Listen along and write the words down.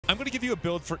I'm going to give you a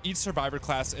build for each survivor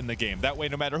class in the game. That way,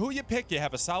 no matter who you pick, you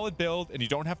have a solid build and you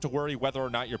don't have to worry whether or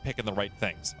not you're picking the right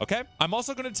things, okay? I'm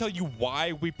also going to tell you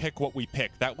why we pick what we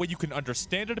pick. That way you can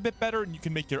understand it a bit better and you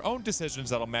can make your own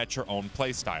decisions that'll match your own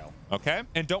play style, okay?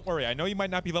 And don't worry, I know you might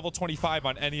not be level 25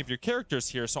 on any of your characters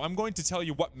here, so I'm going to tell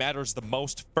you what matters the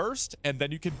most first, and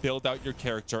then you can build out your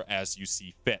character as you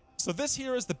see fit. So this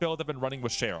here is the build I've been running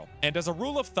with Cheryl. And as a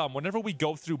rule of thumb, whenever we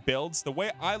go through builds, the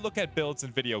way I look at builds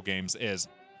in video games is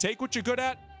take what you're good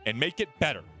at and make it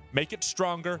better. Make it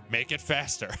stronger, make it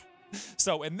faster.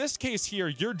 So in this case here,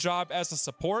 your job as a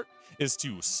support is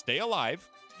to stay alive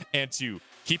and to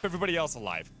keep everybody else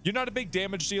alive. You're not a big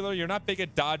damage dealer, you're not big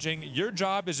at dodging. Your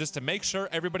job is just to make sure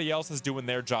everybody else is doing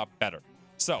their job better.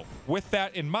 So with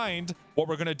that in mind, what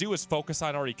we're going to do is focus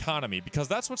on our economy, because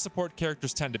that's what support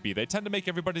characters tend to be. They tend to make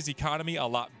everybody's economy a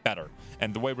lot better.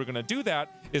 And the way we're going to do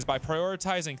that is by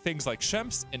prioritizing things like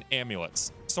Shemps and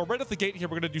amulets. So right at the gate here,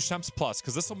 we're going to do Shemps Plus,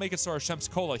 because this will make it so our Shemps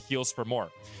Cola heals for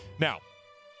more. Now,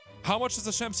 how much does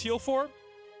the Shemps heal for?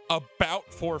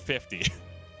 About 450.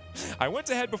 I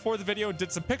went ahead before the video and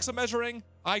did some pixel measuring.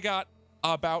 I got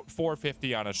about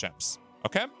 450 on a Shemps,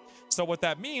 okay? So what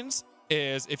that means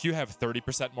is if you have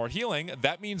 30% more healing,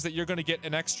 that means that you're going to get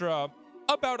an extra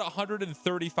about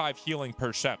 135 healing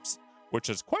per Shemps, which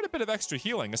is quite a bit of extra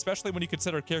healing, especially when you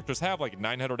consider characters have like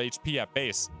 900 HP at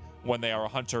base when they are a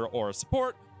hunter or a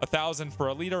support, 1,000 for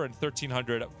a leader, and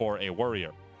 1,300 for a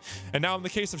warrior. And now in the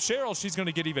case of Cheryl, she's going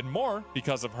to get even more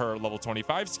because of her level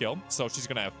 25 skill. So she's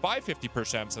going to have 550 per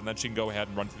Shemps, and then she can go ahead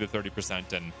and run through the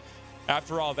 30%, and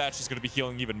after all that, she's going to be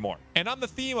healing even more. And on the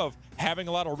theme of having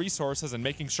a lot of resources and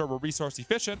making sure we're resource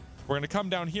efficient, we're going to come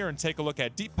down here and take a look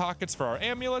at deep pockets for our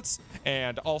amulets,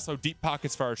 and also deep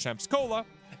pockets for our Shemps Cola,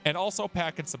 and also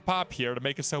packing some pop here to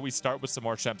make it so we start with some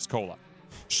more Shemps Cola.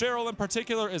 Cheryl in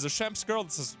particular is a Shemps girl.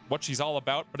 This is what she's all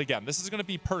about. But again, this is going to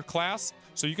be per class,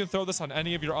 so you can throw this on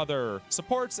any of your other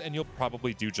supports and you'll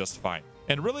probably do just fine.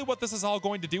 And really what this is all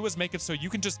going to do is make it so you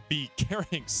can just be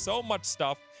carrying so much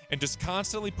stuff and just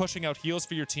constantly pushing out heals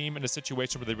for your team in a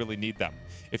situation where they really need them.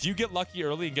 If you get lucky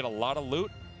early and get a lot of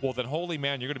loot, well then holy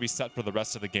man, you're going to be set for the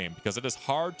rest of the game, because it is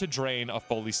hard to drain a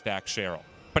fully stacked Cheryl.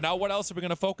 But now what else are we going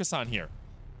to focus on here?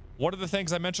 One of the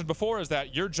things I mentioned before is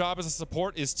that your job as a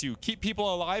support is to keep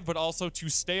people alive, but also to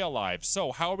stay alive.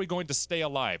 So how are we going to stay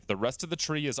alive? The rest of the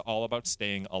tree is all about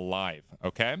staying alive,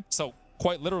 okay? So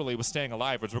quite literally with staying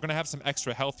alive, we're going to have some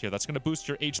extra health here. That's going to boost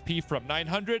your HP from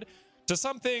 900 to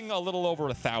something a little over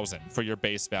 1,000 for your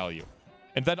base value.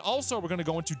 And then also we're going to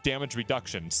go into damage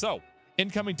reduction. So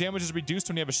incoming damage is reduced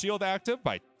when you have a shield active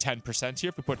by 10% here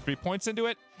if we put 3 points into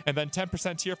it, and then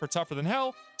 10% here for tougher than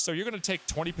hell. So you're going to take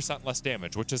 20% less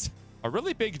damage, which is a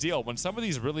really big deal when some of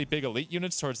these really big elite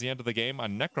units towards the end of the game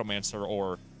on Necromancer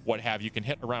or what have you can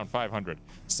hit around 500.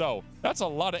 So that's a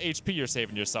lot of HP you're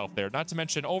saving yourself there. Not to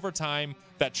mention over time,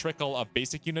 that trickle of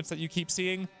basic units that you keep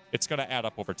seeing, it's going to add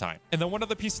up over time. And then one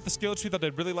other piece of the skill tree that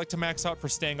I'd really like to max out for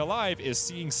staying alive is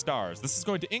Seeing Stars. This is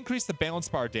going to increase the balance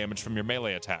bar damage from your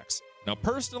melee attacks. Now,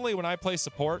 personally, when I play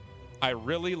support, I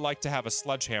really like to have a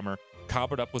Sledgehammer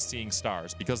comboed up with Seeing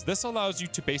Stars, because this allows you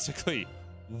to basically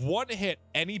one-hit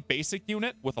any basic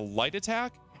unit with a light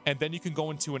attack, and then you can go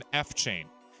into an F-chain.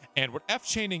 And what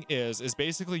F-chaining is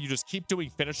basically you just keep doing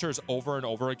finishers over and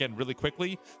over again really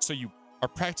quickly, so you are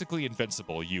practically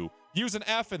invincible. You use an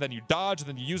F, and then you dodge, and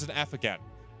then you use an F again.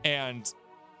 And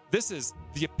this is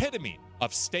the epitome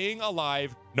of staying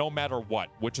alive no matter what,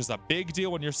 which is a big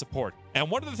deal when you're support. And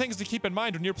one of the things to keep in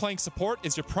mind when you're playing support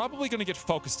is you're probably going to get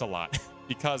focused a lot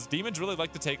because demons really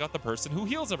like to take out the person who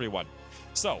heals everyone.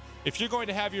 So if you're going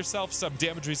to have yourself some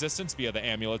damage resistance via the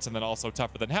amulets and then also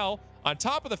tougher than hell, on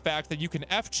top of the fact that you can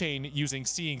F-chain using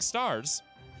Seeing Stars,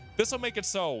 this will make it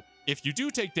so if you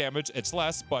do take damage, it's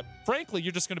less, but frankly,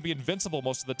 you're just going to be invincible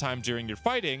most of the time during your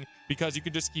fighting because you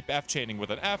can just keep F-chaining with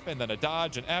an F and then a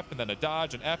dodge, an F and then a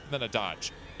dodge, an F and then a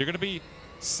dodge. You're going to be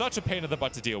such a pain in the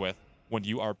butt to deal with when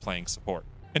you are playing support.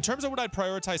 In terms of what I'd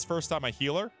prioritize first on my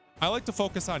healer, I like to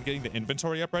focus on getting the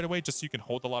inventory up right away just so you can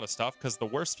hold a lot of stuff, because the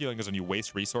worst feeling is when you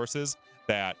waste resources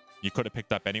that you could have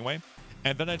picked up anyway.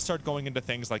 And then I'd start going into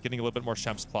things like getting a little bit more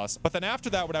Shemps Plus. But then after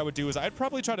that, what I would do is I'd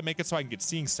probably try to make it so I can get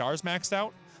Seeing Stars maxed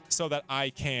out so that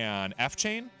I can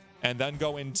F-chain and then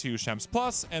go into Shemps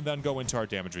Plus and then go into our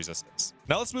damage resistance.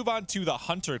 Now let's move on to the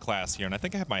Hunter class here. And I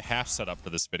think I have my hash set up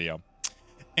for this video.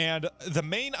 And the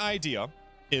main idea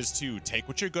is to take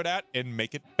what you're good at and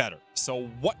make it better. So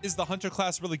what is the Hunter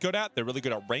class really good at? They're really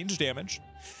good at range damage,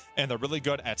 and they're really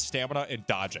good at stamina and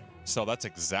dodging. So that's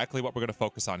exactly what we're going to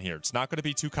focus on here. It's not going to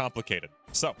be too complicated.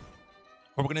 So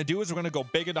What we're going to do is we're going to go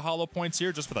big into hollow points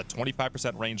here just for that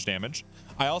 25% range damage.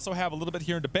 I also have a little bit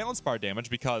here into balance bar damage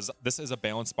because this is a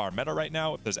balance bar meta right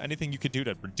now. If there's anything you could do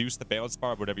to reduce the balance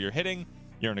bar of whatever you're hitting,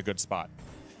 you're in a good spot.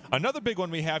 Another big one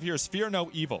we have here is Fear No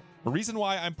Evil. The reason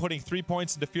why I'm putting 3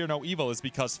 points into Fear No Evil is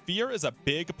because fear is a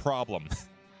big problem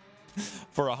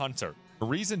for a hunter. The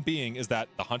reason being is that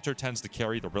the hunter tends to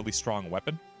carry the really strong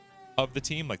weapon of the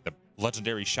team, like the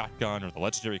legendary shotgun or the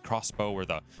legendary crossbow or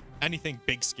the anything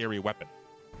big scary weapon.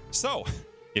 So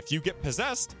if you get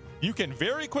possessed, you can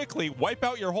very quickly wipe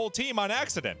out your whole team on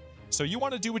accident. So you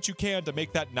want to do what you can to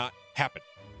make that not happen.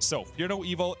 So Fear No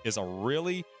Evil is a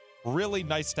really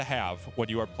nice to have when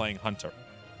you are playing hunter.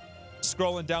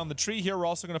 Scrolling down the tree here, we're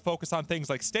also going to focus on things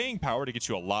like staying power to get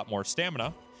you a lot more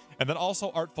stamina, and then also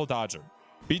Artful Dodger.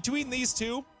 Between these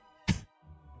two,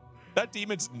 that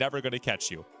demon's never going to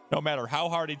catch you, no matter how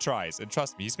hard he tries. And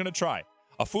trust me, he's going to try.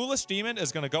 A foolish demon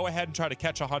is going to go ahead and try to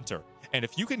catch a hunter. And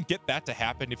if you can get that to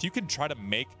happen, if you can try to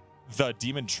make the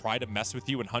demon try to mess with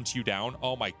you and hunt you down,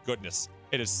 oh my goodness.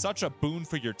 It is such a boon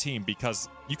for your team because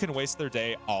you can waste their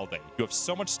day all day. You have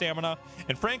so much stamina.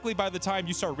 And frankly, by the time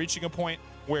you start reaching a point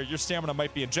where your stamina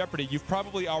might be in jeopardy, you've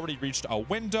probably already reached a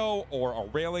window or a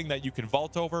railing that you can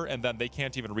vault over, and then they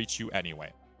can't even reach you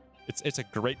anyway. It's a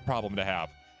great problem to have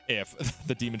if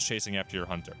the demon's chasing after your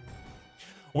hunter.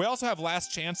 We also have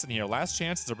Last Chance in here. Last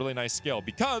Chance is a really nice skill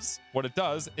because what it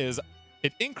does is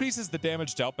it increases the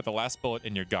damage dealt by the last bullet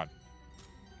in your gun.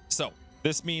 So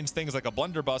this means things like a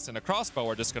blunderbuss and a crossbow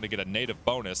are just going to get a native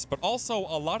bonus, but also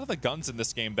a lot of the guns in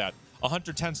this game that a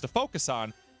hunter tends to focus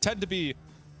on tend to be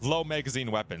low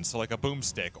magazine weapons, so like a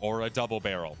boomstick or a double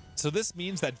barrel. So this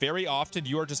means that very often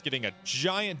you are just getting a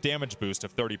giant damage boost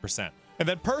of 30%. And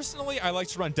then personally, I like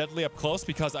to run deadly up close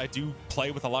because I do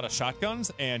play with a lot of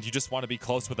shotguns and you just want to be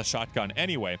close with a shotgun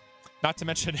anyway. Not to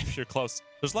mention if you're close,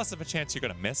 there's less of a chance you're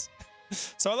going to miss.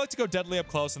 So I like to go deadly up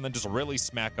close and then just really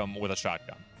smack them with a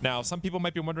shotgun. Now, some people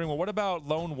might be wondering, well, what about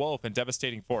Lone Wolf and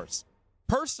Devastating Force?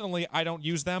 Personally, I don't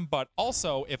use them, but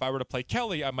also if I were to play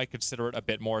Kelly, I might consider it a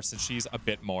bit more since she's a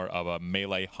bit more of a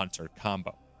melee hunter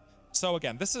combo. So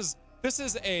again, this is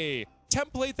a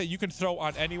template that you can throw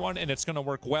on anyone and it's going to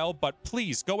work well, but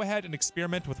please go ahead and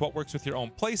experiment with what works with your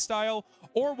own play style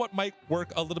or what might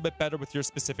work a little bit better with your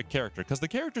specific character, because the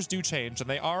characters do change and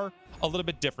they are a little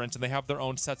bit different and they have their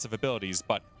own sets of abilities.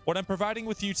 But what I'm providing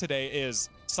with you today is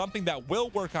something that will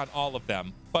work on all of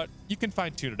them, but you can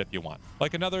fine tune it if you want.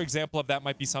 Like another example of that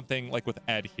might be something like with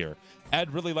Ed here.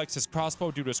 Ed really likes his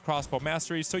crossbow due to his crossbow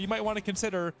mastery, so you might want to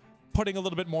consider putting a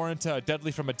little bit more into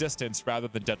deadly from a distance rather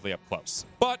than deadly up close.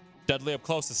 But deadly up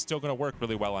close is still going to work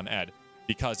really well on Ed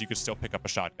because you could still pick up a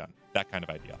shotgun, that kind of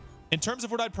idea. In terms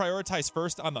of what I'd prioritize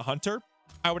first on the hunter,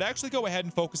 I would actually go ahead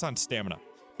and focus on stamina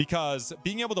because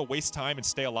being able to waste time and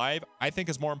stay alive, I think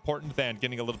is more important than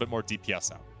getting a little bit more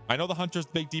DPS out. I know the hunter's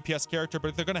the big DPS character,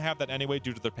 but they're going to have that anyway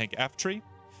due to their pink F tree.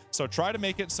 So try to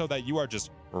make it so that you are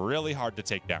just really hard to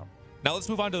take down. Now let's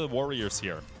move on to the warriors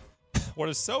here. What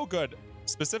is so good,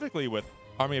 specifically with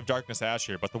Army of Darkness Ash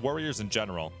here, but the warriors in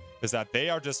general, is that they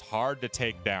are just hard to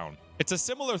take down. It's a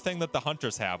similar thing that the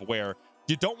hunters have, where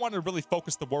you don't want to really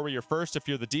focus the warrior first if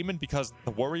you're the demon, because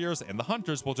the warriors and the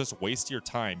hunters will just waste your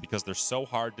time because they're so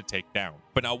hard to take down.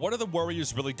 But now, what are the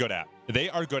warriors really good at? They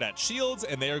are good at shields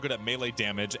and they are good at melee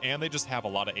damage, and they just have a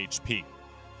lot of HP.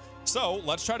 So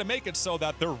let's try to make it so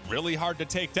that they're really hard to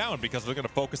take down because we're going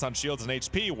to focus on shields and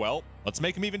HP. Well, let's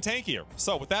make them even tankier.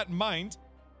 So with that in mind,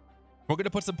 we're going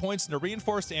to put some points into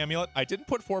Reinforced Amulet. I didn't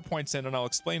put 4 points in, and I'll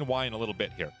explain why in a little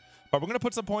bit here. But we're going to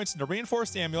put some points into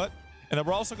Reinforced Amulet, and then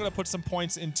we're also going to put some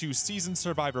points into Seasoned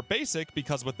Survivor Basic,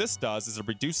 because what this does is it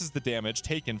reduces the damage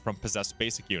taken from possessed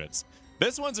basic units.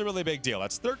 This one's a really big deal.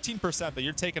 That's 13% that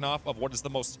you're taking off of what is the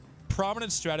most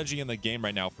prominent strategy in the game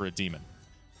right now for a demon.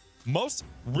 Most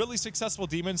really successful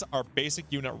demons are basic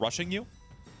unit rushing you.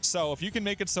 So if you can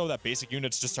make it so that basic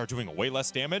units just start doing way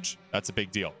less damage, that's a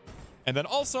big deal. And then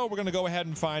also, we're going to go ahead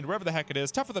and find wherever the heck it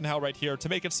is, Tougher Than Hell right here, to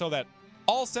make it so that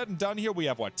all said and done here, we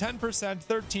have what, 10%,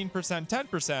 13%,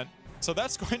 10%. So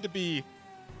that's going to be,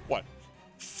 what,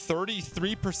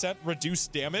 33%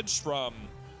 reduced damage from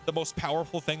the most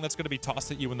powerful thing that's going to be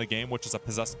tossed at you in the game, which is a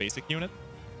possessed basic unit.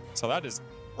 So that is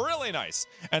really nice.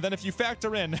 And then if you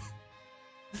factor in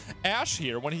Ash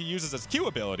here, when he uses his Q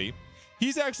ability,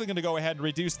 he's actually going to go ahead and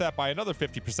reduce that by another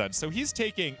 50%. So he's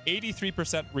taking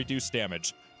 83% reduced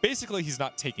damage. Basically, he's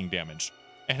not taking damage,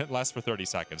 and it lasts for 30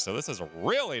 seconds. So this is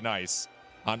really nice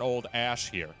on old Ash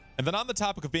here. And then on the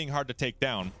topic of being hard to take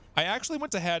down, I actually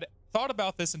went ahead, thought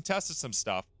about this, and tested some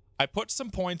stuff. I put some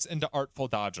points into Artful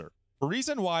Dodger. The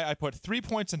reason why I put 3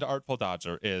 points into Artful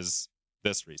Dodger is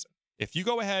this reason. if you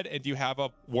go ahead and you have a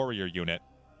warrior unit,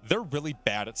 they're really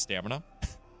bad at stamina.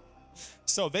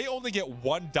 So they only get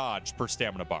 1 dodge per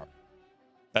stamina bar.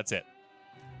 That's it.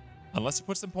 Unless you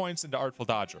put some points into Artful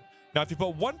Dodger. Now, if you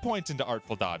put 1 point into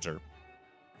Artful Dodger,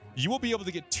 you will be able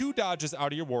to get 2 dodges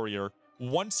out of your warrior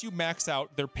once you max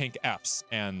out their pink Fs.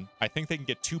 And I think they can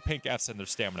get 2 pink Fs in their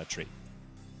stamina tree.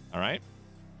 All right?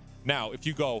 Now, if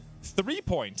you go 3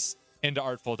 points into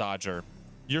Artful Dodger,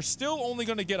 you're still only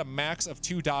going to get a max of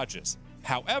 2 dodges.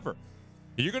 However,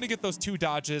 you're going to get those 2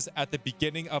 dodges at the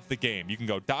beginning of the game. You can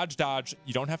go dodge, dodge.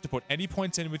 You don't have to put any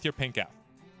points in with your pink F.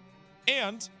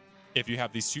 And if you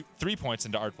have these 3 points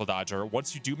into Artful Dodger,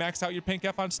 once you do max out your pink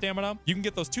F on stamina, you can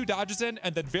get those 2 dodges in,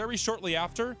 and then very shortly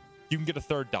after, you can get a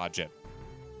 3rd dodge in.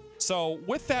 So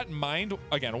with that in mind,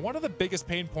 again, one of the biggest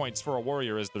pain points for a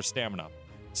warrior is their stamina.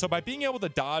 So by being able to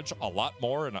dodge a lot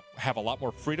more and have a lot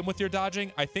more freedom with your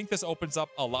dodging, I think this opens up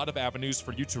a lot of avenues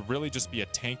for you to really just be a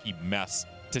tanky mess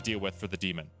to deal with for the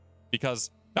demon. Because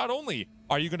not only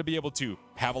are you going to be able to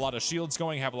have a lot of shields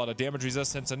going, have a lot of damage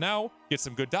resistance, and now get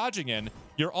some good dodging in,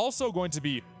 you're also going to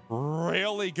be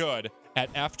really good at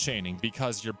F-chaining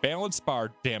because your balance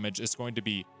bar damage is going to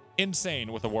be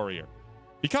insane with a warrior.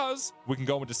 Because we can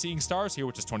go into Seeing Stars here,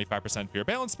 which is 25% for your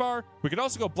balance bar. We can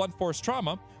also go Blunt Force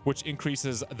Trauma, which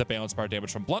increases the balance bar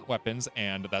damage from blunt weapons,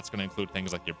 and that's going to include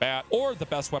things like your bat, or the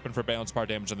best weapon for balance bar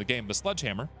damage in the game, the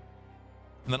Sledgehammer.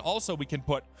 And then also we can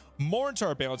put more into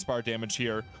our balance bar damage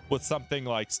here with something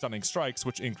like Stunning Strikes,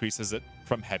 which increases it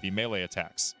from heavy melee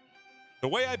attacks. The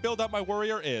way I build out my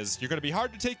warrior is you're going to be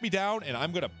hard to take me down, and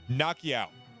I'm going to knock you out.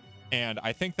 And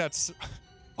I think that's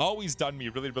always done me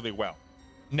really, really well.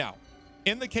 Now,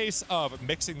 in the case of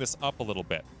mixing this up a little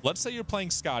bit, let's say you're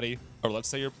playing Scotty, or let's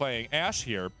say you're playing Ash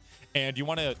here, and you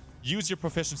want to use your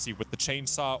proficiency with the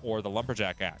chainsaw or the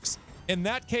lumberjack axe. In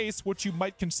that case, what you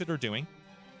might consider doing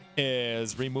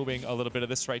is removing a little bit of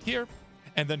this right here,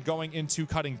 and then going into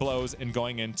cutting blows and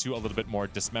going into a little bit more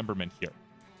dismemberment here.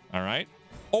 All right?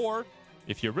 Or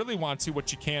if you really want to,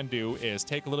 what you can do is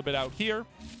take a little bit out here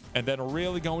and then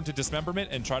really go into dismemberment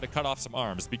and try to cut off some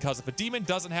arms. Because if a demon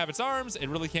doesn't have its arms, it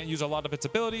really can't use a lot of its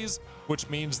abilities, which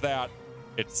means that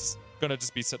it's going to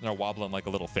just be sitting there wobbling like a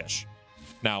little fish.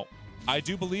 Now, I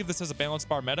do believe this is a balance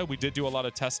bar meta. We did do a lot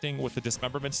of testing with the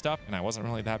dismemberment stuff, and I wasn't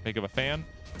really that big of a fan.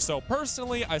 So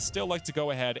personally, I still like to go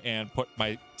ahead and put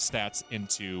my stats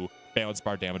into balance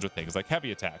bar damage with things like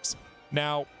heavy attacks.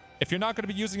 Now, if you're not going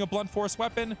to be using a blunt force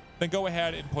weapon, then go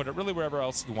ahead and put it really wherever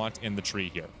else you want in the tree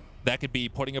here. That could be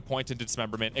putting a point into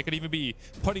dismemberment. It could even be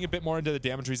putting a bit more into the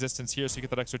damage resistance here so you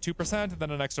get that extra 2% and then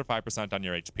an extra 5% on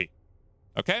your HP.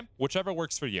 Okay? Whichever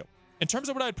works for you. In terms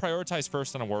of what I'd prioritize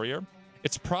first on a warrior,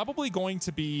 it's probably going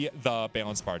to be the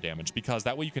balance bar damage, because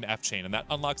that way you can F-chain and that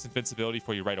unlocks invincibility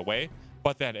for you right away.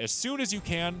 But then as soon as you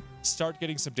can, start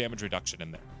getting some damage reduction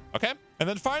in there. Okay? And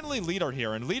then finally, leader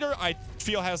here. And leader, I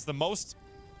feel, has the most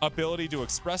ability to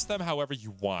express them however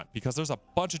you want, because there's a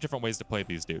bunch of different ways to play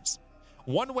these dudes.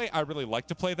 One way I really like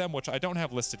to play them, which I don't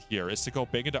have listed here, is to go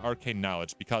big into Arcane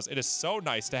Knowledge, because it is so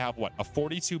nice to have, what, a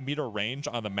 42-meter range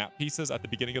on the map pieces at the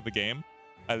beginning of the game.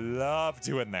 I love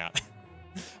doing that.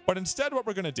 But instead, what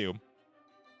we're going to do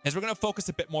is we're going to focus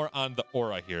a bit more on the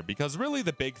aura here, because really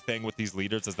the big thing with these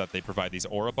leaders is that they provide these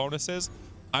aura bonuses.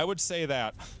 I would say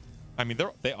that, I mean,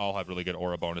 they all have really good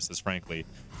aura bonuses, frankly.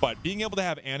 But being able to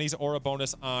have Annie's aura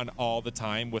bonus on all the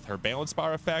time with her balance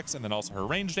bar effects and then also her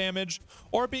range damage,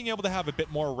 or being able to have a bit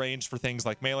more range for things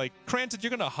like melee. Granted, you're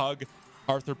going to hug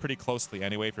Arthur pretty closely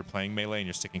anyway if you're playing melee and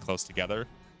you're sticking close together.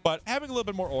 But having a little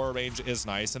bit more aura range is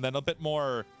nice, and then a bit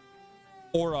more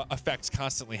aura effects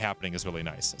constantly happening is really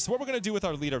nice. So what we're going to do with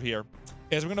our leader here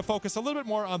is we're going to focus a little bit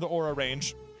more on the aura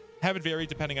range, have it vary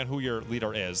depending on who your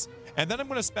leader is, and then I'm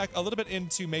going to spec a little bit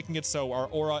into making it so our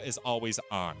aura is always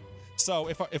on. So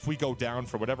if we go down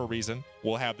for whatever reason,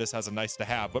 we'll have this as a nice to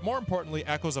have. But more importantly,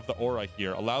 Echoes of the Aura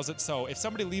here allows it so if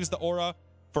somebody leaves the aura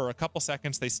for a couple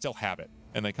seconds, they still have it,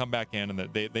 and they come back in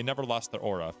and they never lost their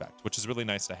aura effect, which is really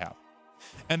nice to have.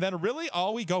 And then really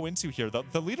all we go into here,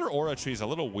 the leader aura tree is a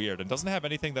little weird and doesn't have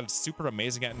anything that it's super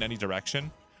amazing at in any direction.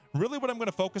 Really what I'm going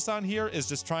to focus on here is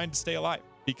just trying to stay alive,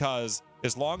 because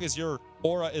as long as your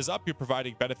aura is up, you're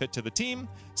providing benefit to the team,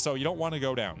 so you don't want to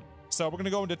go down. So we're going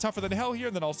to go into Tougher Than Hell here,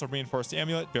 and then also Reinforced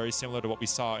Amulet, very similar to what we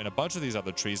saw in a bunch of these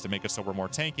other trees to make it so we're more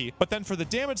tanky. But then for the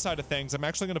damage side of things, I'm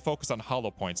actually going to focus on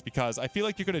hollow points, because I feel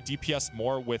like you're going to DPS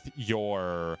more with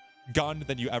your gun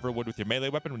than you ever would with your melee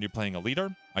weapon when you're playing a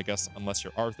leader. I guess unless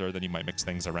you're Arthur, then you might mix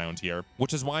things around here,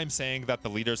 which is why I'm saying that the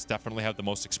leaders definitely have the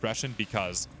most expression,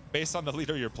 because based on the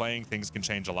leader you're playing, things can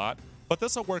change a lot. but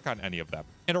this will work on any of them.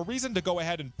 And a reason to go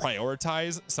ahead and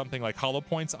prioritize something like hollow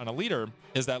points on a leader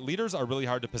is that leaders are really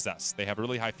hard to possess. They have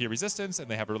really high fear resistance and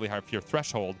they have a really high fear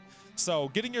threshold. So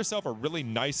getting yourself a really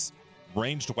nice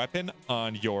ranged weapon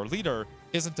on your leader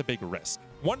isn't a big risk.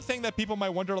 One thing that people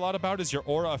might wonder a lot about is your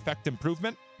aura effect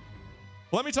improvement.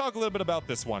 Let me talk a little bit about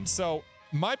this one. So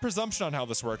my presumption on how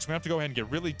this works, we have to go ahead and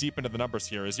get really deep into the numbers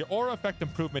here, is your aura effect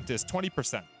improvement is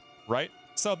 20%, right?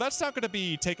 So that's not going to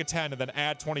be take a 10 and then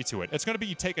add 20 to it. It's going to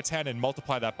be take a 10 and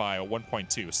multiply that by a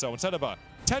 1.2. So instead of a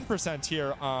 10%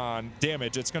 here on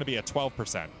damage, it's going to be a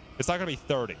 12%. It's not going to be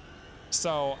 30.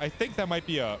 So I think that might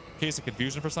be a case of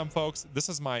confusion for some folks. This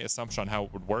is my assumption on how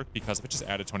it would work, because if it just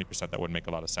added 20%, that wouldn't make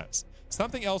a lot of sense.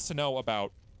 Something else to know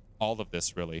about all of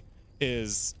this really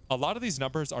is a lot of these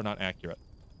numbers are not accurate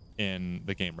in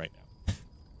the game right now.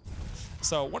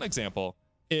 So one example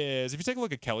is if you take a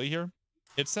look at Kelly here,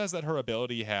 it says that her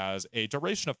ability has a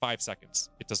duration of 5 seconds.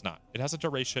 It does not. It has a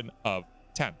duration of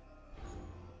 10.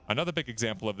 Another big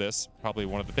example of this, probably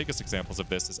one of the biggest examples of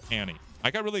this, is Annie.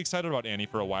 I got really excited about Annie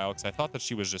for a while because I thought that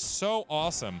she was just so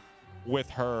awesome with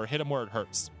her hit him where it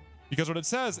hurts. Because what it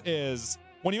says is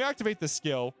when you activate this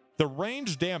skill, the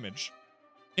range damage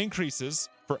increases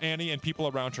for Annie and people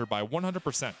around her by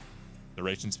 100%.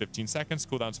 Duration's 15 seconds,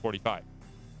 cooldown's 45.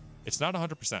 It's not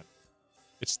 100%.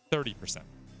 It's 30%.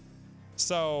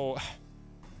 So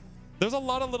there's a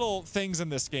lot of little things in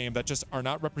this game that just are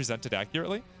not represented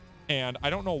accurately. And I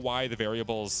don't know why the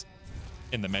variables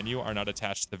in the menu are not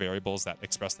attached to the variables that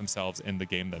express themselves in the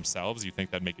game themselves. You think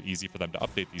that'd make it easy for them to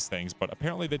update these things, but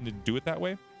apparently they didn't do it that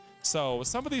way. So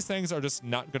some of these things are just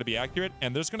not going to be accurate,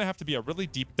 and there's going to have to be a really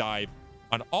deep dive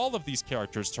on all of these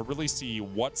characters to really see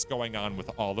what's going on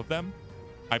with all of them.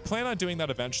 I plan on doing that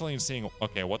eventually and seeing,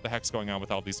 okay, what the heck's going on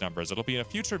with all these numbers. It'll be in a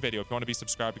future video. If you want to be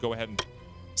subscribed, go ahead and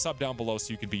sub down below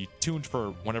so you can be tuned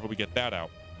for whenever we get that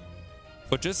out.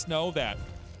 But just know that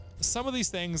some of these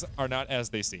things are not as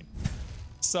they seem.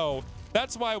 So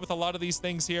that's why with a lot of these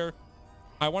things here,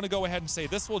 I want to go ahead and say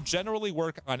this will generally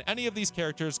work on any of these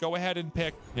characters. Go ahead and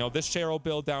pick, this Cheryl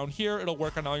build down here. It'll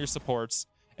work on all your supports.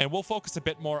 And we'll focus a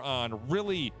bit more on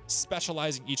really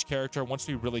specializing each character once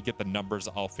we really get the numbers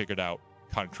all figured out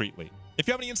concretely. If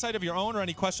you have any insight of your own or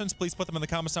any questions, please put them in the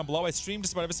comments down below. I stream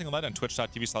just about every single night on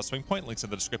twitch.tv/SwingPoynt. Links in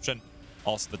the description.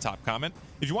 Also the top comment.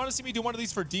 If you want to see me do one of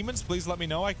these for demons, please let me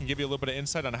know. I can give you a little bit of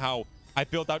insight on how I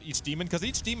built out each demon, because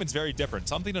each demon's very different.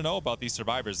 Something to know about these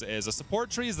survivors is a support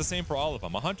tree is the same for all of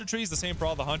them. A hunter tree is the same for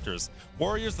all the hunters.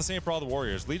 Warriors the same for all the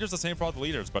warriors. Leaders the same for all the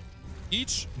leaders. But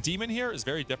each demon here is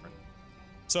very different.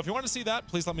 So if you want to see that,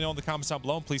 please let me know in the comments down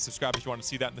below, and please subscribe if you want to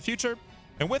see that in the future.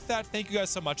 And with that, thank you guys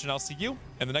so much, and I'll see you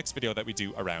in the next video that we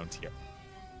do around here.